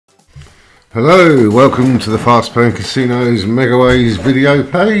Hello, welcome to the Fast Playing Casinos Megaways video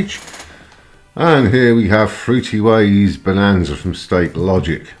page, and here we have FRUITYWAYS Bonanza from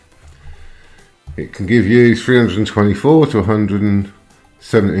StakeLogic. It can give you 324 to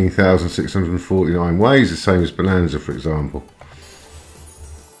 117,649 ways, the same as Bonanza, for example.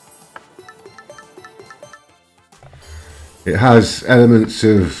 It has elements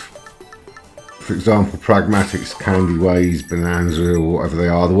of, for example, pragmatics, Candyways, Bonanza, or whatever they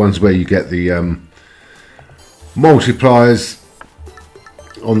are, the ones where you get the multipliers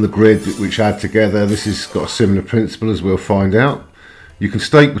on the grid which add together. This has got a similar principle, as we'll find out. You can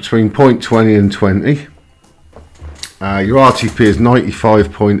stake between 0.20 and 20. Your RTP is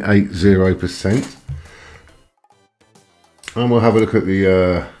 95.80%. And we'll have a look at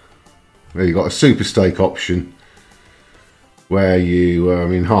the, there you've got a super stake option where you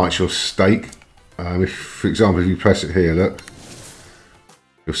enhance your stake. If, for example, if you press it here, look,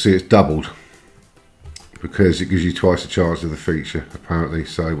 you'll see it's doubled because it gives you twice the chance of the feature, apparently.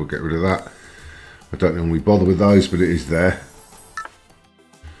 So we'll get rid of that. I don't normally bother with those, but it is there.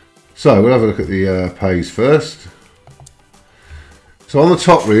 So we'll have a look at the pays first. So on the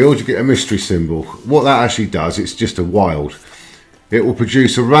top reels, you get a mystery symbol. What that actually does, it's just a wild. It will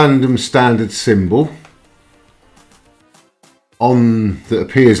produce a random standard symbol that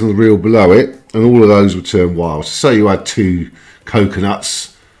appears on the reel below it, and all of those will turn wild. So say you had 2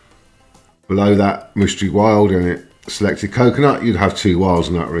 coconuts below that mystery wild and it selected coconut, you'd have 2 wilds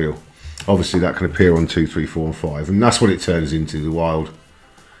on that reel. Obviously that can appear on 2, 3, 4 and 5, and that's what it turns into, the wild.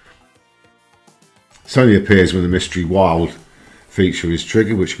 It only appears when the mystery wild feature is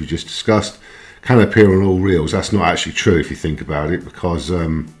triggered, which we just discussed. Can appear on all reels. That's not actually true if you think about it, because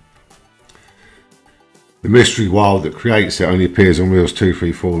the mystery wild that creates it only appears on reels 2,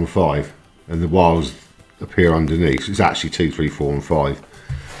 3, 4 and 5, and the wilds appear underneath. So it's actually 2, 3, 4 and 5.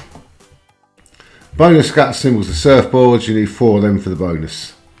 Bonus scatter symbols, the surfboards, you need 4 of them for the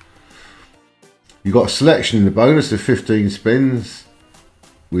bonus. You've got a selection in the bonus of 15 spins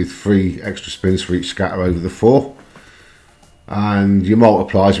with 3 extra spins for each scatter over the 4. And your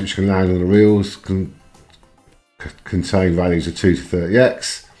multipliers, which can land on the reels, can contain values of 2 to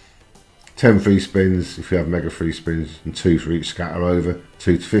 30x. 10 free spins if you have mega free spins, and 2 for each scatter over,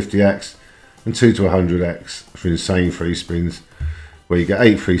 2 to 50x, and 2 to 100x for insane free spins, where you get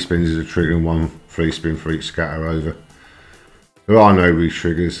 8 free spins as a trigger and 1 free spin for each scatter over. There are no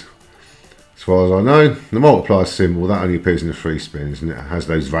re-triggers as far as I know. The multiplier symbol, that only appears in the free spins, and it has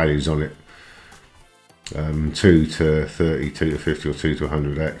those values on it. 2 to 30, 2 to 50 or 2 to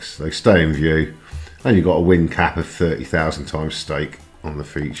 100x. They stay in view, and you've got a win cap of 30,000 times stake on the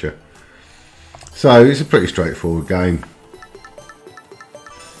feature. So it's a pretty straightforward game.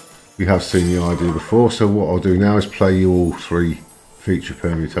 We have seen the idea before, so what I'll do now is play you all 3 feature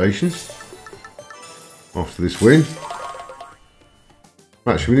permutations after this win.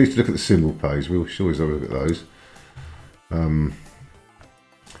 Actually, we need to look at the symbol page. We should always have a look at those. So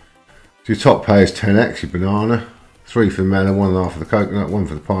your top pay is 10x, your banana, 3 for the melon, 1.5 for the coconut, 1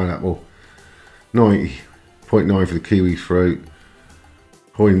 for the pineapple, 90.9 for the kiwi fruit,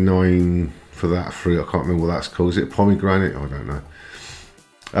 0.9 for that fruit. I can't remember what that's called. Is it pomegranate? I don't know.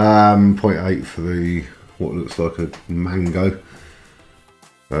 0.8 for the what looks like a mango.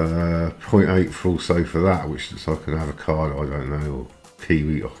 0.8 for also for that, which looks like an avocado. I don't know, or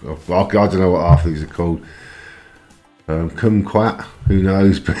kiwi. I don't know what half of these are called. Kumquat, who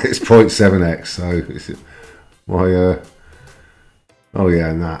knows? But it's 0.7x. So it's my oh yeah,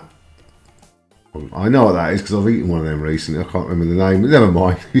 and that. I know what that is because I've eaten one of them recently. I can't remember the name, but never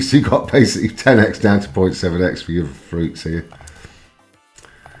mind. You see, you've got basically 10x down to 0.7x for your fruits here.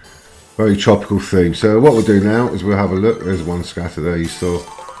 Very tropical theme. So what we'll do now is we'll have a look. There's one scatter there you saw.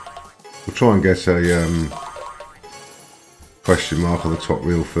 We'll try and get a question mark on the top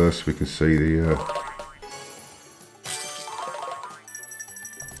reel first so we can see the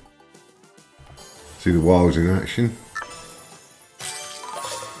wilds in action.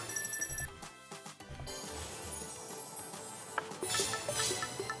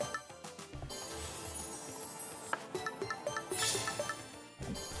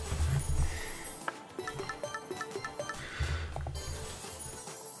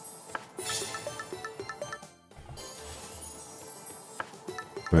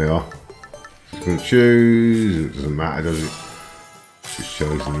 They are. Just going to choose. It doesn't matter, does it? Just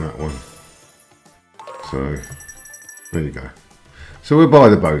chosen that one. So there you go. So we'll buy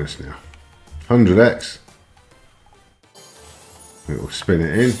the bonus now. 100x. It will spin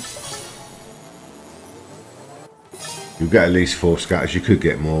it in. You'll get at least 4 scatters. You could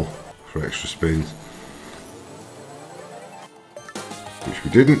get more for extra spins, which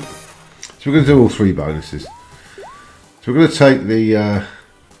we didn't. So we're going to do all 3 bonuses. So we're going to take the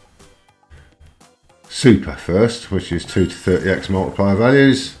super first, which is 2 to 30x multiplier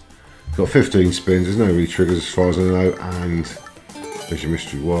values. Got 15 spins, there's no re-triggers as far as I know, and there's your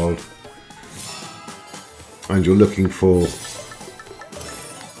mystery wild. And you're looking for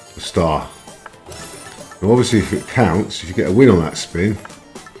a star. Now obviously if it counts, if you get a win on that spin,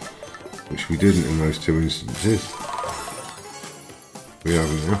 which we didn't in those 2 instances, we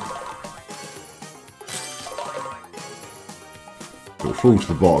have now. It'll fall to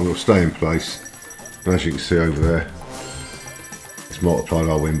the bottom, it'll stay in place. And as you can see over there, it's multiplied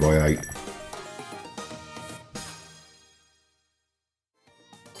our win by 8.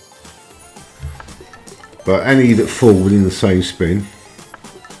 But any that fall within the same spin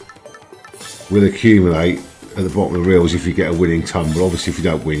will accumulate at the bottom of the reels if you get a winning tumble. Obviously if you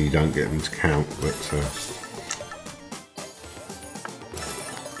don't win, you don't get them to count, but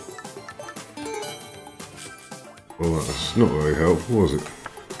well, that's not very helpful, was it?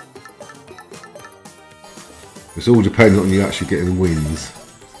 It's all dependent on you actually getting wins.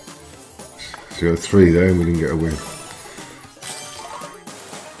 So you had 3 there and we didn't get a win.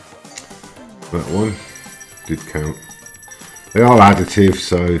 That one did count. They are additive,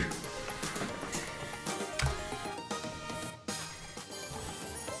 so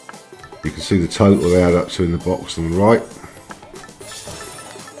you can see the total they add up to in the box on the right.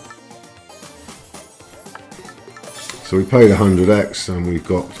 So we paid 100x and we've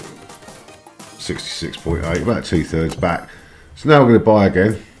got 66.8, about 2/3 back. So now we're going to buy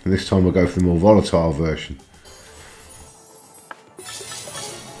again, and this time we'll go for the more volatile version.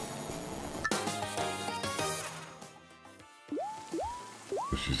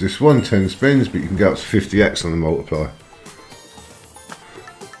 Which is this one, 10 spins, but you can go up to 50x on the multiplier.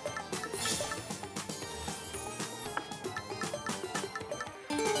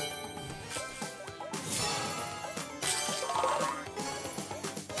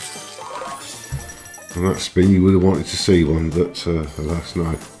 And that spin you would have wanted to see one, but alas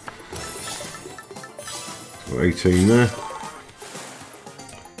no. So 18 there. I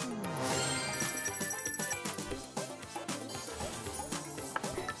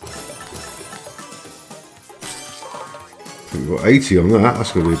think we've got 80 on that,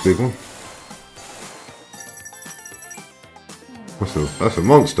 that's going to be a big one. That's a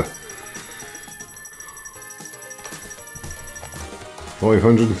monster.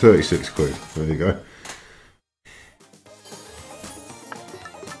 536 quid, there you go.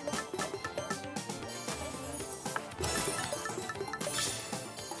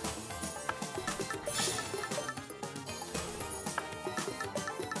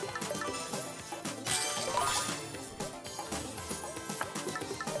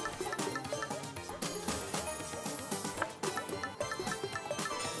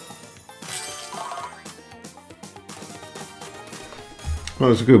 Well,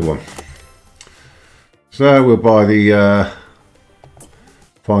 that's a good one. So we'll buy the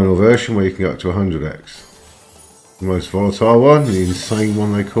final version where you can go up to 100x. The most volatile one, the insane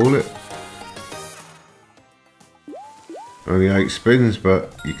one they call it. Only 8 spins,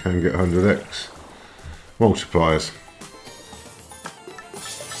 but you can get 100x. Multipliers.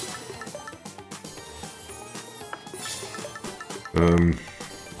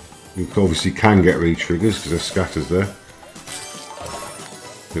 You obviously can get re-triggers because there's scatters there.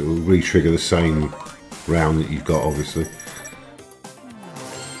 It will re-trigger the same round that you've got, obviously.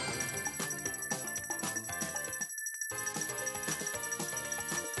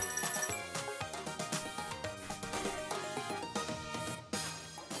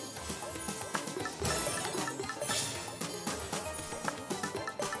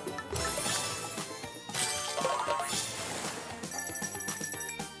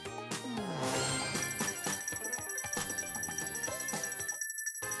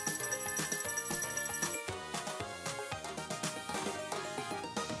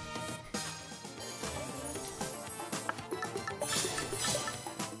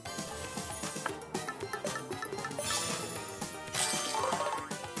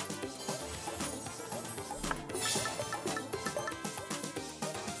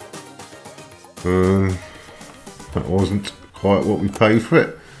 That wasn't quite what we paid for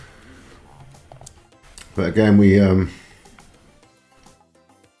it, but again we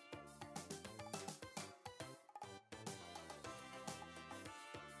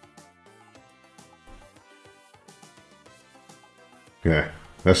yeah,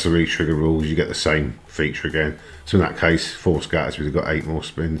 that's the re-trigger rules. You get the same feature again, so in that case 4 scatters, we've got 8 more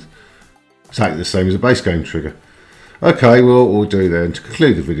spins, exactly the same as a base game trigger. Okay, well what we'll do then to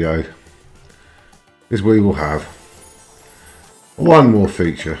conclude the video is we will have one more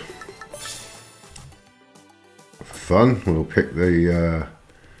feature, fun, we'll pick the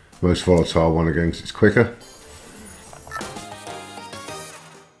most volatile one again because it's quicker.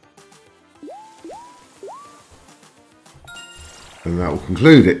 And that will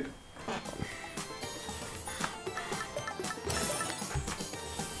conclude it.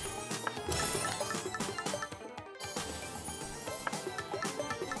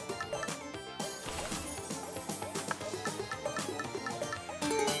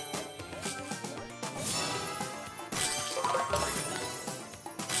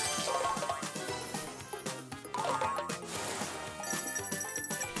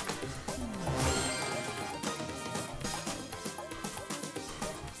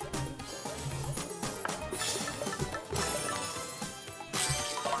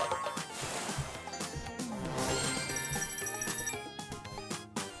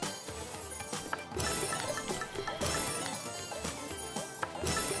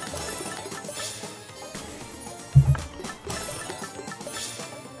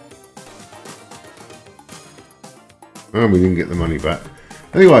 And we didn't get the money back.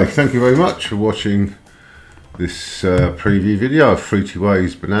 Anyway, thank you very much for watching this preview video of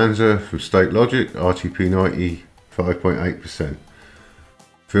FRUITYWAYS Bonanza from StakeLogic, RTP 90, 5.8%.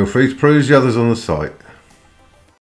 Feel free to peruse the others on the site.